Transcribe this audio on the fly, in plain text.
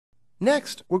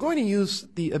Next, we're going to use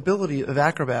the ability of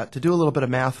Acrobat to do a little bit of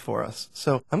math for us.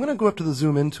 So I'm going to go up to the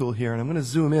Zoom In tool here, and I'm going to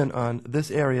zoom in on this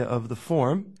area of the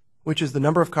form, which is the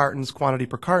number of cartons, quantity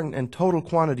per carton, and total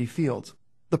quantity fields.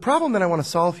 The problem that I want to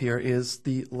solve here is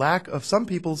the lack of some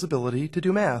people's ability to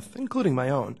do math, including my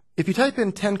own. If you type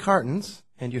in 10 cartons,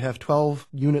 and you have 12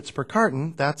 units per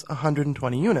carton, that's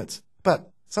 120 units.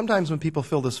 But sometimes when people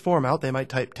fill this form out, they might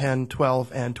type 10,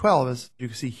 12, and 12, as you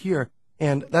can see here.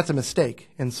 And that's a mistake.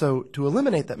 And so to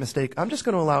eliminate that mistake, I'm just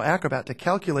going to allow Acrobat to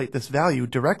calculate this value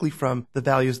directly from the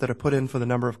values that are put in for the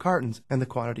number of cartons and the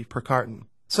quantity per carton.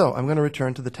 So I'm going to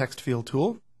return to the text field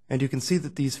tool, and you can see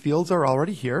that these fields are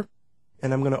already here.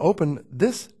 And I'm going to open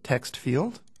this text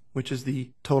field, which is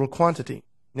the total quantity.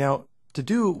 Now, to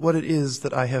do what it is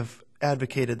that I have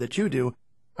advocated that you do,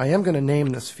 I am going to name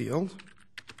this field,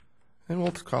 and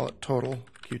we'll call it total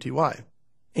QTY,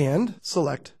 and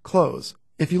select close.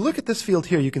 If you look at this field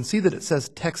here, you can see that it says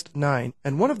text 9,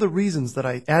 and one of the reasons that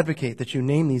I advocate that you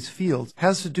name these fields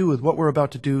has to do with what we're about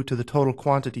to do to the total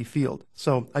quantity field.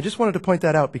 So I just wanted to point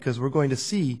that out because we're going to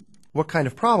see what kind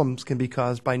of problems can be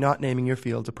caused by not naming your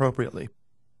fields appropriately.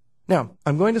 Now,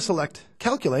 I'm going to select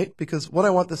Calculate because what I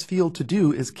want this field to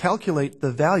do is calculate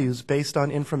the values based on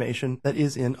information that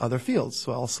is in other fields.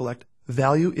 So I'll select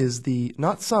Value is the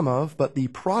not sum of, but the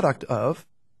product of,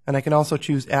 and I can also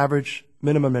choose average,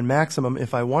 minimum, and maximum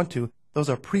if I want to. Those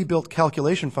are pre-built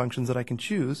calculation functions that I can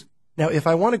choose. Now, if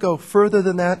I want to go further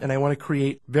than that and I want to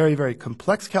create very, very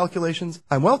complex calculations,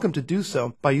 I'm welcome to do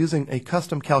so by using a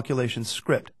custom calculation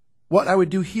script. What I would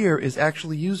do here is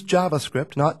actually use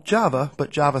JavaScript, not Java, but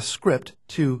JavaScript,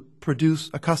 to produce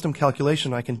a custom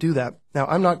calculation. I can do that. Now,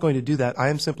 I'm not going to do that. I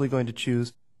am simply going to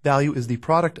choose value is the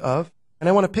product of, and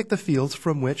I want to pick the fields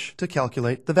from which to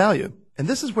calculate the value. And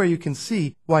this is where you can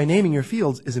see why naming your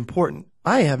fields is important.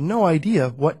 I have no idea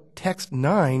what text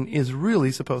 9 is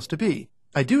really supposed to be.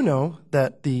 I do know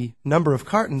that the number of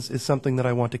cartons is something that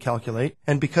I want to calculate,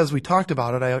 and because we talked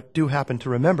about it, I do happen to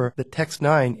remember that text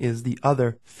 9 is the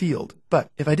other field. But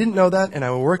if I didn't know that and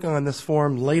I were working on this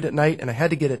form late at night and I had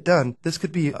to get it done, this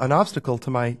could be an obstacle to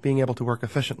my being able to work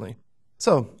efficiently.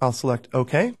 So I'll select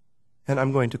OK, and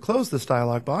I'm going to close this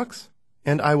dialog box,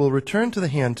 and I will return to the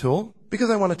hand tool because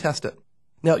I want to test it.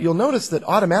 Now, you'll notice that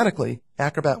automatically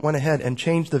Acrobat went ahead and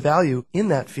changed the value in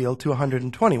that field to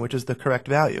 120, which is the correct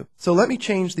value. So let me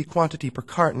change the quantity per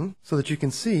carton so that you can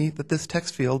see that this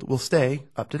text field will stay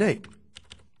up to date.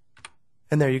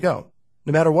 And there you go.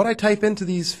 No matter what I type into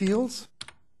these fields,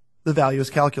 the value is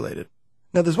calculated.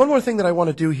 Now, there's one more thing that I want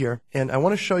to do here, and I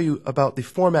want to show you about the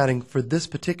formatting for this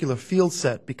particular field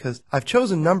set because I've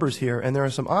chosen numbers here, and there are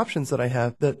some options that I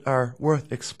have that are worth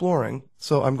exploring.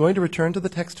 So I'm going to return to the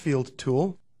text field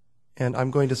tool, and I'm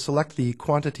going to select the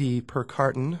quantity per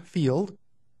carton field.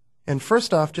 And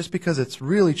first off, just because it's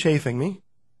really chafing me,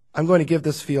 I'm going to give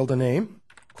this field a name,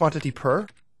 quantity per,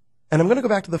 and I'm going to go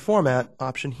back to the format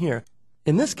option here.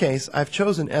 In this case, I've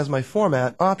chosen as my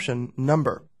format option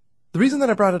number. The reason that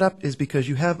I brought it up is because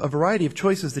you have a variety of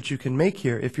choices that you can make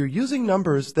here. If you're using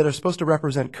numbers that are supposed to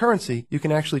represent currency, you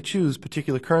can actually choose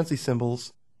particular currency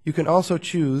symbols. You can also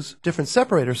choose different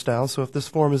separator styles. So if this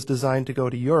form is designed to go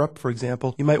to Europe, for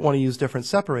example, you might want to use different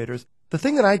separators. The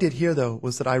thing that I did here, though,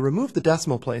 was that I removed the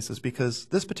decimal places because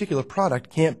this particular product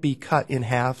can't be cut in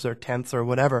halves or tenths or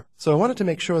whatever. So I wanted to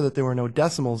make sure that there were no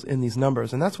decimals in these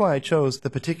numbers, and that's why I chose the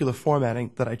particular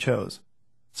formatting that I chose.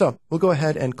 So we'll go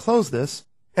ahead and close this.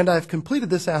 And I've completed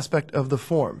this aspect of the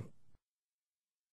form.